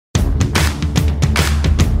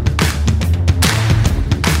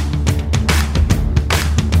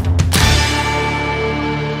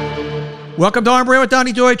Welcome to On Brand with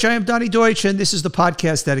Donnie Deutsch. I am Donnie Deutsch, and this is the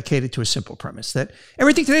podcast dedicated to a simple premise that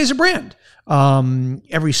everything today is a brand.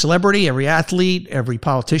 Every celebrity, every athlete, every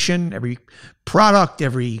politician, every product,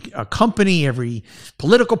 every company, every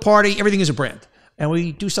political party, everything is a brand. And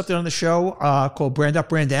we do something on the show called Brand Up,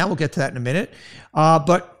 Brand Down. We'll get to that in a minute.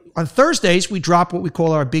 But on Thursdays, we drop what we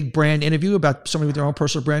call our big brand interview about somebody with their own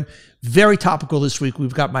personal brand. Very topical this week.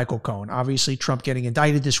 We've got Michael Cohen. Obviously, Trump getting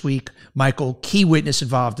indicted this week. Michael, key witness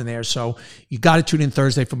involved in there. So you got to tune in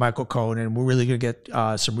Thursday for Michael Cohen, and we're really going to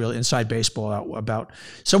get some real inside baseball out about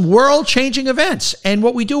some world-changing events. And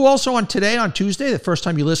what we do also on Tuesday, the first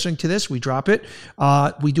time you're listening to this, we drop it.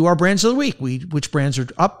 We do our brands of the week. Which brands are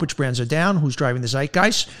up, which brands are down, who's driving the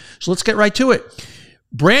zeitgeist. So let's get right to it.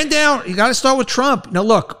 Brand down, you got to start with Trump. Now,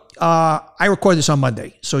 look, I record this on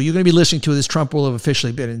Monday, so you're going to be listening to this. Trump will have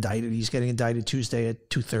officially been indicted. He's getting indicted Tuesday at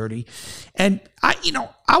 2:30. And I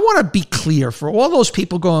want to be clear for all those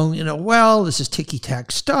people going, well, this is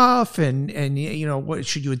ticky-tack stuff, and what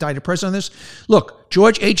should you indict a president on this? Look,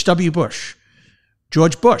 George H.W. Bush,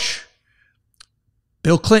 George Bush,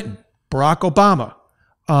 Bill Clinton, Barack Obama,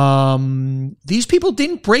 these people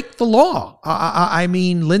didn't break the law. I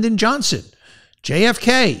mean, Lyndon Johnson,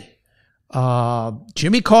 JFK,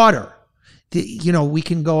 Jimmy Carter, we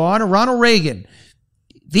can go on, Ronald Reagan.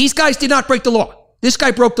 These guys did not break the law. This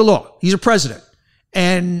guy broke the law. He's a president,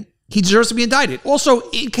 and he deserves to be indicted. Also,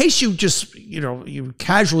 in case you just, you're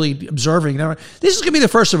casually observing, this is going to be the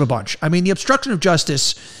first of a bunch. I mean, the obstruction of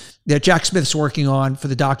justice that Jack Smith's working on for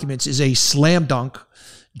the documents is a slam dunk.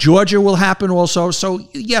 Georgia will happen also. So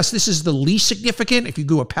yes, this is the least significant if you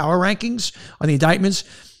do a power rankings on the indictments,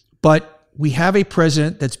 but we have a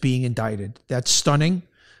president that's being indicted. That's stunning.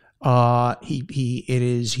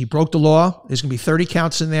 He broke the law. There's going to be 30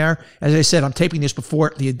 counts in there. As I said, I'm taping this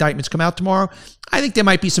before the indictments come out tomorrow. I think there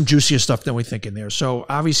might be some juicier stuff than we think in there. So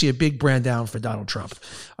obviously a big brand down for Donald Trump.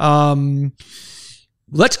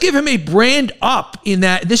 Let's give him a brand up in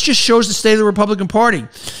that this just shows the state of the Republican Party.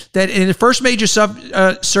 That in the first major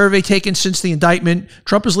survey taken since the indictment,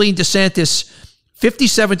 Trump is leading DeSantis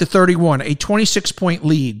 57-31, a 26-point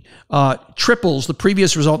lead, triples the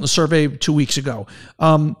previous result in the survey 2 weeks ago.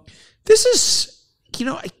 This is,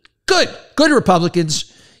 good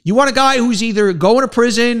Republicans. You want a guy who's either going to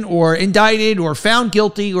prison or indicted or found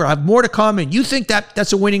guilty or have more to come, and you think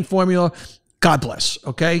that's a winning formula. God bless.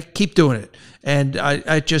 Okay, keep doing it. And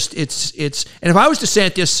and if I was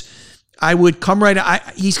DeSantis, I would come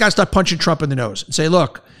he's got to start punching Trump in the nose and say,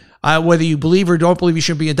 look, whether you believe or don't believe he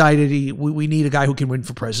should be indicted, we need a guy who can win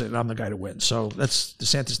for president. I'm the guy to win. So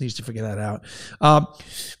DeSantis needs to figure that out.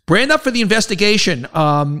 Brand up for the investigation.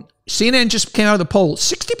 CNN just came out of the poll.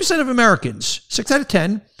 60% of Americans, 6 out of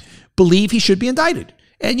 10, believe he should be indicted.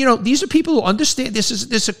 And, these are people who understand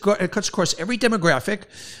it cuts across every demographic,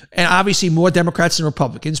 and obviously more Democrats than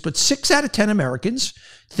Republicans, but 6 out of 10 Americans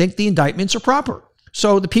think the indictments are proper.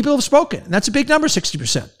 So the people have spoken, and that's a big number,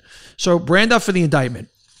 60%. So brand up for the indictment.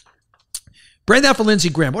 Brand out for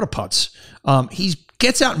Lindsey Graham. What a putz. He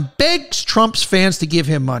gets out and begs Trump's fans to give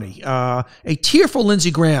him money. A tearful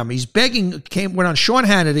Lindsey Graham. He's begging, went on Sean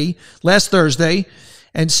Hannity last Thursday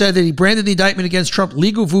and said that he branded the indictment against Trump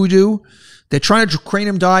legal voodoo. They're trying to crane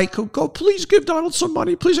him die. Go, please give Donald some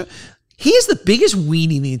money, please. He is the biggest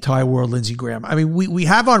weenie in the entire world, Lindsey Graham. I mean, we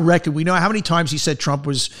have on record, we know how many times he said Trump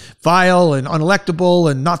was vile and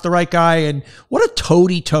unelectable and not the right guy. And what a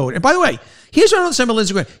toady toad. And by the way, here's what I don't say about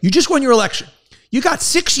Lindsey Graham. You just won your election. You got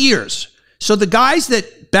 6 years. So the guys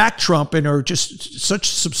that back Trump and are just such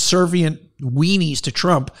subservient weenies to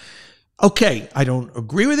Trump, okay, I don't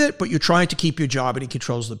agree with it, but you're trying to keep your job and he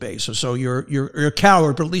controls the base. So you're a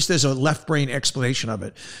coward, but at least there's a left brain explanation of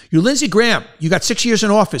it. You're Lindsey Graham. You got 6 years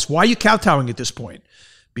in office. Why are you kowtowing at this point?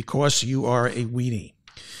 Because you are a weenie.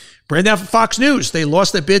 Brand down for Fox News. They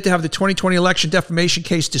lost their bid to have the 2020 election defamation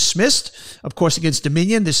case dismissed, of course, against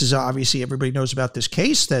Dominion. This is obviously, everybody knows about this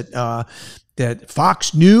case that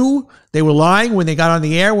Fox knew they were lying when they got on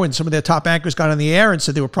the air, when some of their top anchors got on the air and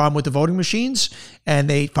said there were a problem with the voting machines, and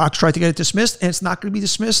Fox tried to get it dismissed, and it's not going to be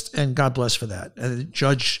dismissed, and God bless for that. And the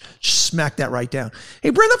judge smacked that right down.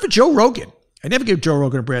 Hey, brand up for Joe Rogan. I never gave Joe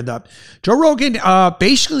Rogan a brand up. Joe Rogan,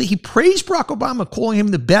 basically, he praised Barack Obama, calling him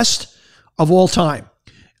the best of all time.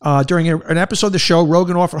 During an episode of the show,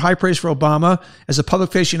 Rogan offered high praise for Obama as a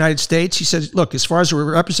public face of the United States. He said, look, as far as a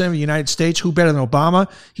representative of the United States, who better than Obama?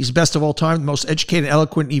 He's the best of all time, the most educated,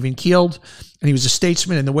 eloquent, even keeled. And he was a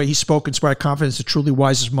statesman, and the way he spoke inspired confidence. The truly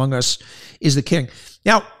wisest among us is the king.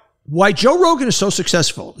 Now, why Joe Rogan is so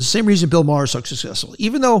successful, the same reason Bill Maher is so successful.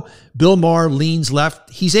 Even though Bill Maher leans left,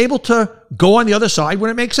 he's able to go on the other side when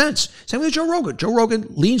it makes sense. Same with Joe Rogan. Joe Rogan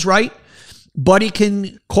leans right. but he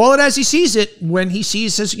can call it as he sees it when he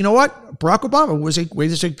says, you know what, Barack Obama was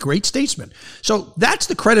a great statesman. So that's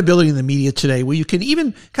the credibility in the media today, where you can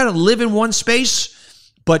even kind of live in one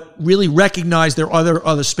space, but really recognize there are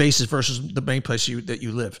other spaces versus the main place that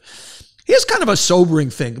you live. Here's kind of a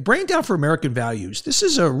sobering thing. Brain Down for American Values. This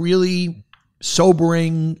is a really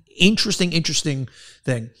sobering, interesting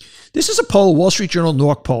thing. This is a poll, Wall Street Journal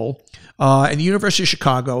Newark poll, and the University of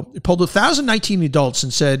Chicago. It polled 1,019 adults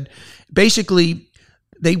and said, basically,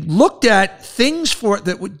 they looked at things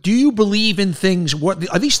do you believe in things?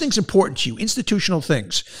 Are these things important to you? Institutional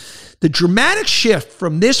things. The dramatic shift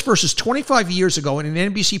from this versus 25 years ago in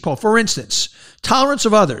an NBC poll, for instance, tolerance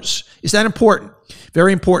of others. Is that important?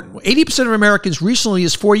 Very important. 80% of Americans recently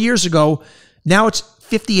is 4 years ago. Now it's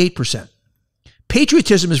 58%.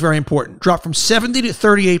 Patriotism is very important. Dropped from 70 to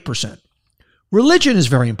 38%. Religion is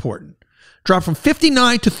very important. Dropped from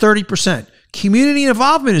 59 to 30%. Community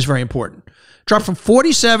involvement is very important. Dropped from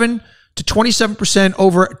 47 to 27%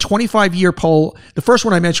 over a 25-year poll. The first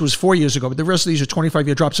one I mentioned was 4 years ago, but the rest of these are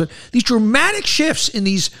 25-year drops. So these dramatic shifts in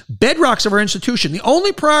these bedrocks of our institution. The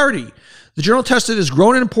only priority the journal tested has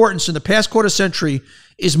grown in importance in the past quarter century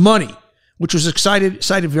is money, which was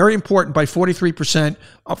cited very important by 43%,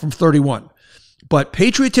 up from 31%. But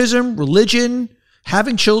patriotism, religion,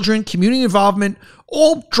 having children, community involvement,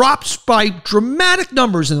 all drops by dramatic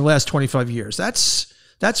numbers in the last 25 years. That's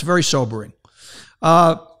very sobering.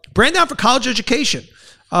 Brand Down for college education.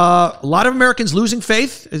 A lot of Americans losing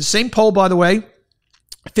faith. The same poll, by the way.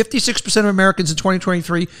 56% of Americans in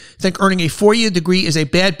 2023 think earning a 4-year degree is a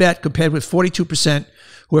bad bet, compared with 42%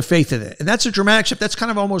 who have faith in it. And that's a dramatic shift. That's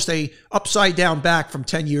kind of almost a upside down back from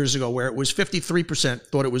 10 years ago, where it was 53%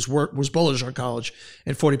 thought it was bullish on college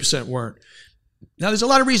and 40% weren't. Now, there's a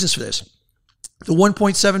lot of reasons for this. The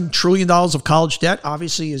 $1.7 trillion of college debt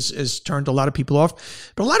obviously has turned a lot of people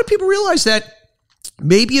off. But a lot of people realize that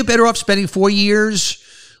maybe you're better off spending 4 years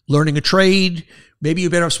learning a trade. Maybe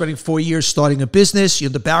you're better off spending 4 years starting a business.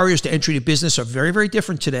 The barriers to entry to business are very, very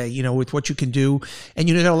different today, with what you can do. And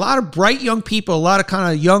you got a lot of bright young people, a lot of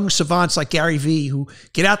kind of young savants like Gary Vee, who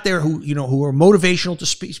get out there, who are motivational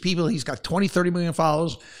to people. He's got 20, 30 million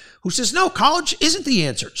followers, who says, no, college isn't the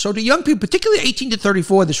answer. So to young people, particularly 18 to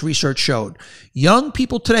 34, this research showed, young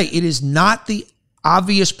people today, it is not the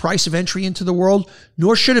obvious price of entry into the world,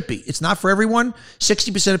 nor should it be. It's not for everyone.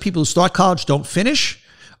 60% of people who start college don't finish.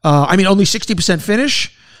 Only 60%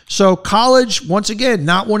 finish. So college, once again,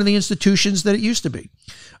 not one of the institutions that it used to be.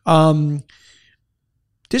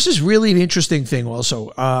 This is really an interesting thing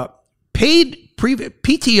also. Paid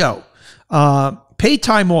PTO, paid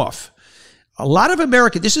time off. A lot of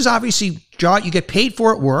Americans, this is obviously, you get paid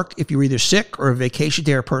for at work if you're either sick or a vacation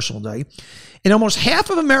day or personal day. And almost half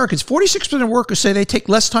of Americans, 46% of workers, say they take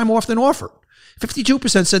less time off than offered.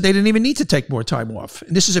 52% said they didn't even need to take more time off.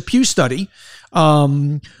 And this is a Pew study. A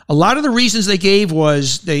lot of the reasons they gave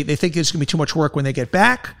was they think it's going to be too much work when they get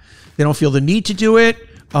back. They don't feel the need to do it.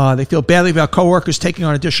 They feel badly about coworkers taking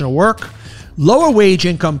on additional work. Lower wage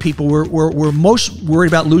income people were most worried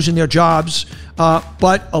about losing their jobs.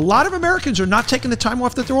 But a lot of Americans are not taking the time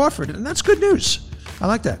off that they're offered. And that's good news. I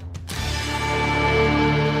like that.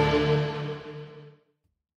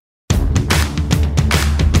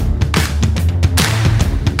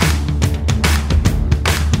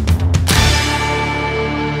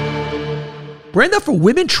 Brand up for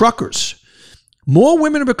women truckers. More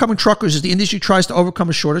women are becoming truckers as the industry tries to overcome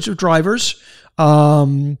a shortage of drivers.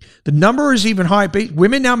 The number is even high.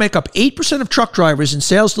 Women now make up 8% of truck drivers and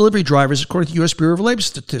sales delivery drivers, according to the U.S. Bureau of Labor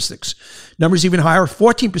Statistics. Numbers even higher,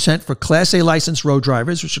 14% for Class A licensed road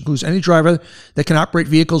drivers, which includes any driver that can operate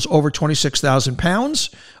vehicles over 26,000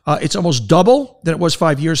 pounds. It's almost double than it was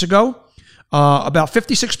 5 years ago. About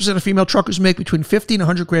 56% of female truckers make between $50 and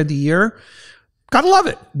 $100 a year. Gotta love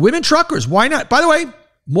it. Women truckers. Why not? By the way,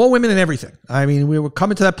 more women in everything. We were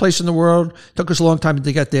coming to that place in the world. Took us a long time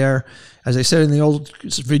to get there. As I said in the old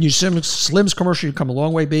Vintage Slims commercial, you've come a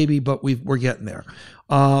long way, baby, but we're getting there.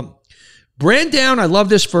 Brand down. I love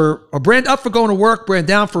this brand up for going to work, brand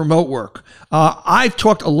down for remote work. I've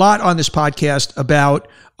talked a lot on this podcast about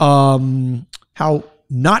how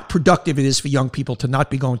not productive it is for young people to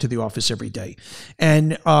not be going to the office every day.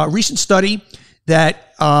 And a recent study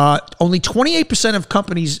that only 28%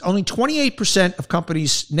 of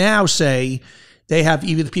companies now say they have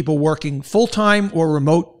either people working full-time or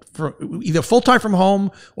remote, either full-time from home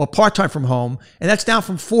or part-time from home, and that's down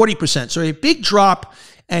from 40%. So a big drop,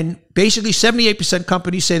 and basically 78%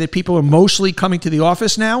 companies say that people are mostly coming to the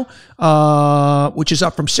office now, which is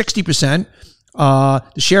up from 60%. The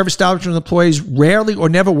share of establishment employees rarely or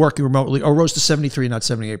never working remotely rose to 73, not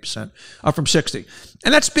 78%, up from 60.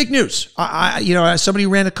 And that's big news. As somebody who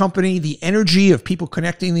ran a company, the energy of people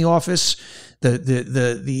connecting in the office,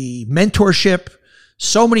 the mentorship,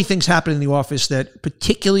 so many things happen in the office that,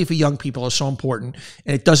 particularly for young people, are so important.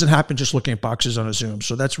 And it doesn't happen just looking at boxes on a Zoom.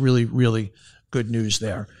 So that's really, really good news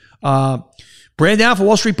there. Brand down for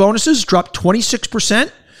Wall Street bonuses dropped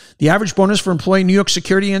 26%. The average bonus for employee in New York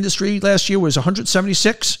security industry last year was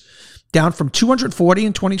 176, down from 240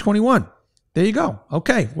 in 2021. There you go.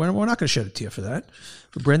 Okay, we're not going to shed a tear for that.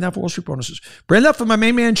 For brand down for Wall Street bonuses. Brand up for my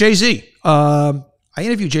main man, Jay-Z. I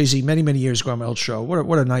interviewed Jay-Z many, many years ago on my old show.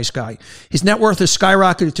 What a nice guy. His net worth has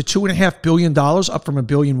skyrocketed to $2.5 billion, up from $1.1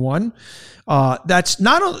 billion. That's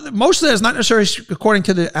not, most of that is not necessarily according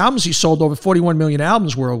to the albums he sold, over 41 million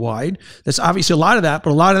albums worldwide. That's obviously a lot of that,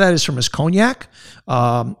 but a lot of that is from his cognac,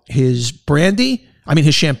 his brandy,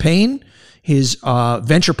 his champagne, his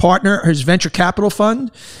venture partner, his venture capital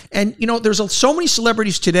fund. And, there's so many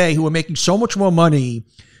celebrities today who are making so much more money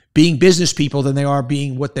being business people than they are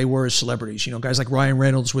being what they were as celebrities. Guys like Ryan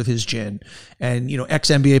Reynolds with his gin, and,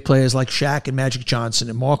 ex-NBA players like Shaq and Magic Johnson,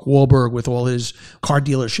 and Mark Wahlberg with all his car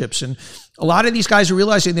dealerships. And a lot of these guys are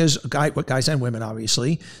realizing guys and women,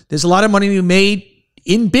 obviously, there's a lot of money to be made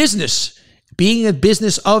in business, being a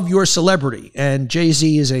business of your celebrity. And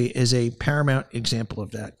Jay-Z is a paramount example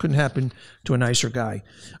of that. Couldn't happen to a nicer guy.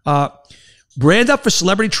 Brand up for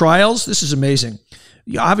celebrity trials. This is amazing.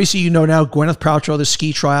 Obviously, now Gwyneth Paltrow, the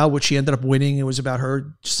ski trial, which she ended up winning. It was about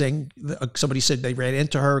her saying, somebody said they ran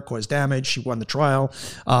into her, caused damage. She won the trial.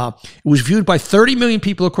 It was viewed by 30 million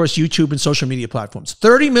people across YouTube and social media platforms.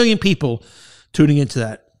 30 million people tuning into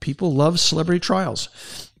that. People love celebrity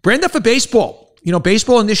trials. Brand up for baseball.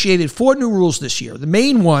 Baseball initiated 4 new rules this year. The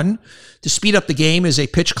main one, to speed up the game, is a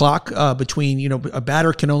pitch clock between, a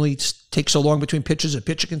batter can only take so long between pitches. A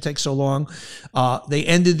pitcher can take so long. They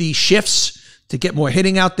ended the shifts to get more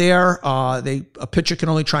hitting out there. A pitcher can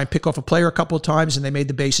only try and pick off a player a couple of times, and they made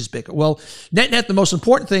the bases bigger. Well, net, the most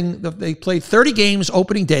important thing, they played 30 games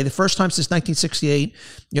opening day, the first time since 1968.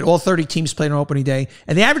 All 30 teams played on opening day,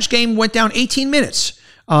 and the average game went down 18 minutes.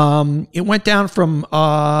 It went down from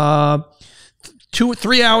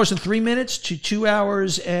 3 hours and 3 minutes to 2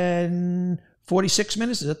 hours and 46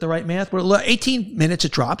 minutes. Is that the right math? Well, 18 minutes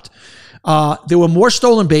it dropped. There were more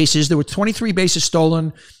stolen bases. There were 23 bases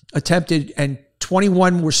stolen, attempted, and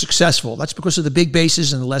 21 were successful. That's because of the big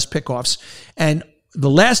bases and the less pickoffs. And the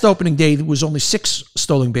last opening day was only 6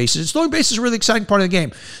 stolen bases. Stolen bases is a really exciting part of the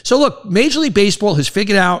game. So look, Major League Baseball has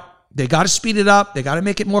figured out they got to speed it up. They got to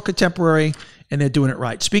make it more contemporary, and they're doing it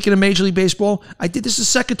right. Speaking of Major League Baseball, I did this the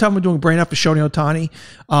second time we're doing Brain Up for Shohei Ohtani.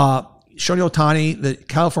 Shohei Ohtani, the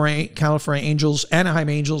California Angels, Anaheim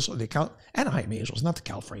Angels, Anaheim Angels, not the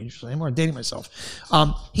California Angels anymore. I'm dating myself.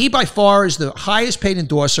 He by far is the highest paid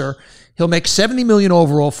endorser. He'll make $70 million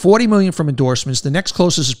overall, $40 million from endorsements. The next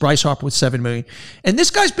closest is Bryce Harper with $7 million. And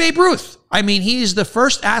this guy's Babe Ruth. He is the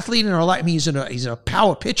first athlete in our life. He's a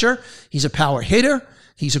power pitcher. He's a power hitter.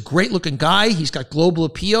 He's a great-looking guy. He's got global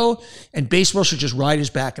appeal, and baseball should just ride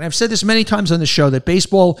his back. And I've said this many times on the show that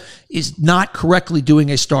baseball is not correctly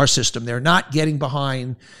doing a star system. They're not getting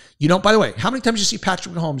behind. By the way, how many times do you see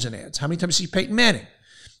Patrick Mahomes in ads? How many times do you see Peyton Manning?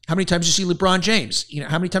 How many times do you see LeBron James?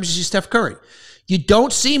 How many times do you see Steph Curry? You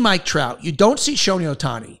don't see Mike Trout. You don't see Shohei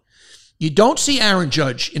Ohtani. You don't see Aaron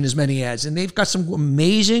Judge in as many ads. And they've got some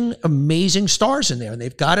amazing, amazing stars in there, and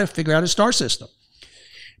they've got to figure out a star system.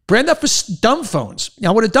 Brand up for dumb phones.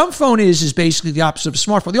 Now, what a dumb phone is basically the opposite of a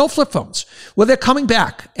smartphone. The old flip phones. Well, they're coming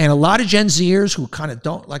back. And a lot of Gen Zers who kind of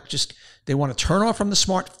don't they want to turn off from the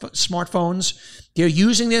smartphones. They're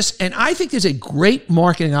using this. And I think there's a great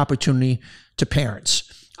marketing opportunity to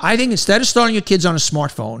parents. I think instead of starting your kids on a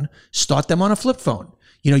smartphone, start them on a flip phone.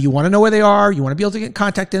 You want to know where they are. You want to be able to get in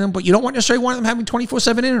contact with them, but you don't necessarily want them having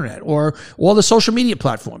 24/7 internet or all the social media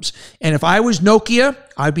platforms. And if I was Nokia,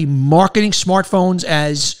 I'd be marketing smartphones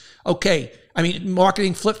as,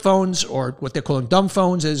 marketing flip phones, or what they're calling dumb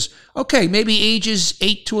phones, as, maybe ages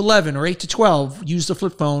 8 to 11 or 8 to 12, use the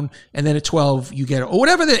flip phone, and then at 12, you get it. Or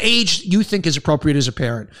whatever the age you think is appropriate as a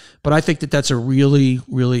parent. But I think that that's a really,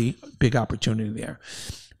 really big opportunity there.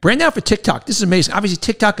 Brand now for TikTok. This is amazing. Obviously,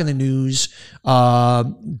 TikTok in the news.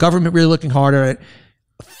 Government really looking hard at it.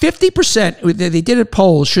 50%, they did a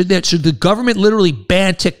poll, should the government literally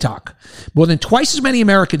ban TikTok? More than twice as many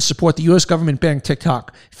Americans support the U.S. government banning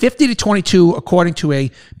TikTok. 50 to 22, according to a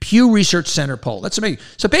Pew Research Center poll. That's amazing.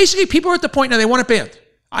 So basically, people are at the point now they want it banned.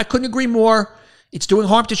 I couldn't agree more. It's doing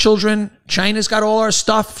harm to children. China's got all our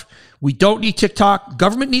stuff. We don't need TikTok.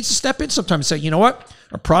 Government needs to step in sometimes and say, you know what?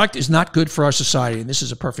 Our product is not good for our society. And this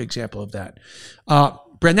is a perfect example of that.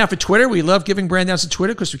 Brand down for Twitter. We love giving brand downs to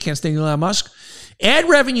Twitter because we can't stand Elon Musk. Ad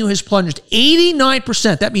revenue has plunged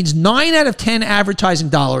 89%. That means 9 out of 10 advertising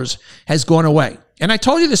dollars has gone away. And I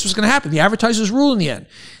told you this was going to happen. The advertisers rule in the end.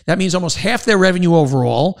 That means almost half their revenue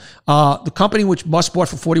overall. The company which Musk bought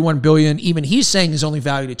for $41 billion, even he's saying is only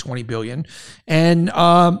valued at $20 billion. And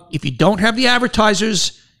if you don't have the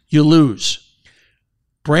advertisers, you lose.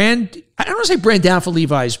 I don't want to say brand down for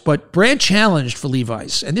Levi's, but brand challenged for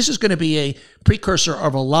Levi's. And this is going to be a precursor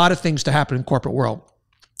of a lot of things to happen in the corporate world.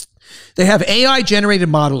 They have AI generated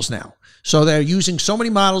models now. So they're using so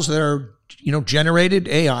many models that are, generated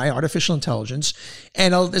AI, artificial intelligence.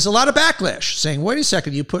 And there's a lot of backlash saying, wait a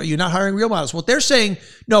second, you're not hiring real models. Well, they're saying,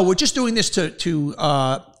 no, we're just doing this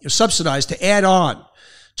to subsidize, to add on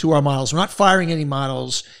to our models. We're not firing any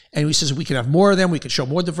models. And he says we can have more of them. We can show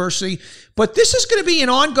more diversity. But this is going to be an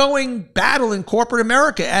ongoing battle in corporate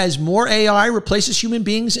America as more AI replaces human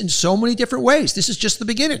beings in so many different ways. This is just the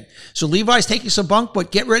beginning. So Levi's taking some bunk,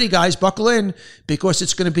 but get ready, guys. Buckle in, because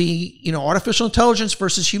it's going to be, artificial intelligence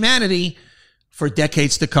versus humanity for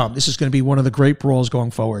decades to come. This is going to be one of the great brawls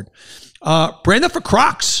going forward. Brand up for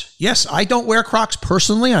Crocs. Yes, I don't wear Crocs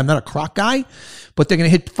personally. I'm not a Croc guy, but they're going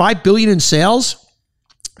to hit $5 billion in sales.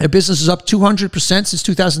 Their business is up 200% since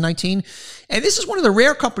 2019. And this is one of the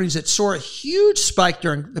rare companies that saw a huge spike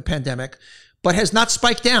during the pandemic, but has not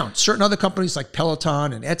spiked down. Certain other companies like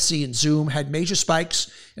Peloton and Etsy and Zoom had major spikes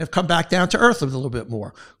and have come back down to earth a little bit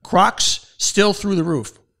more. Crocs still through the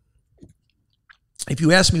roof. If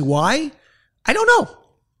you ask me why, I don't know.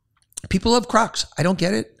 People love Crocs. I don't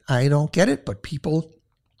get it, but people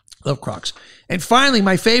love Crocs. And finally,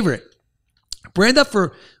 my favorite, brand up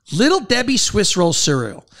for Little Debbie Swiss Roll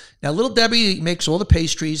cereal. Now, Little Debbie makes all the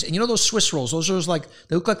pastries, and those Swiss rolls, those are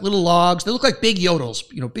they look like little logs. They look like big yodels,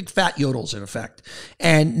 big fat yodels in effect.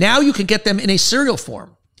 And now you can get them in a cereal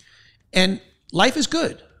form. And life is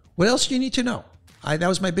good. What else do you need to know? That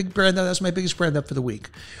was my big brand up. That's my biggest brand up for the week.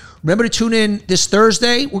 Remember to tune in this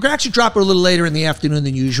Thursday. We're going to actually drop it a little later in the afternoon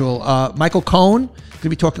than usual. Michael Cohen going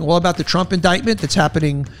to be talking all about the Trump indictment that's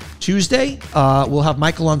happening Tuesday. We'll have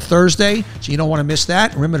Michael on Thursday, so you don't want to miss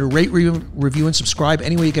that. Remember to rate, review, and subscribe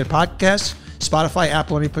anywhere you get podcasts, Spotify,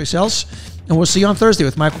 Apple, and any place else. And we'll see you on Thursday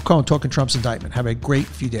with Michael Cohen talking Trump's indictment. Have a great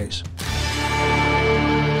few days.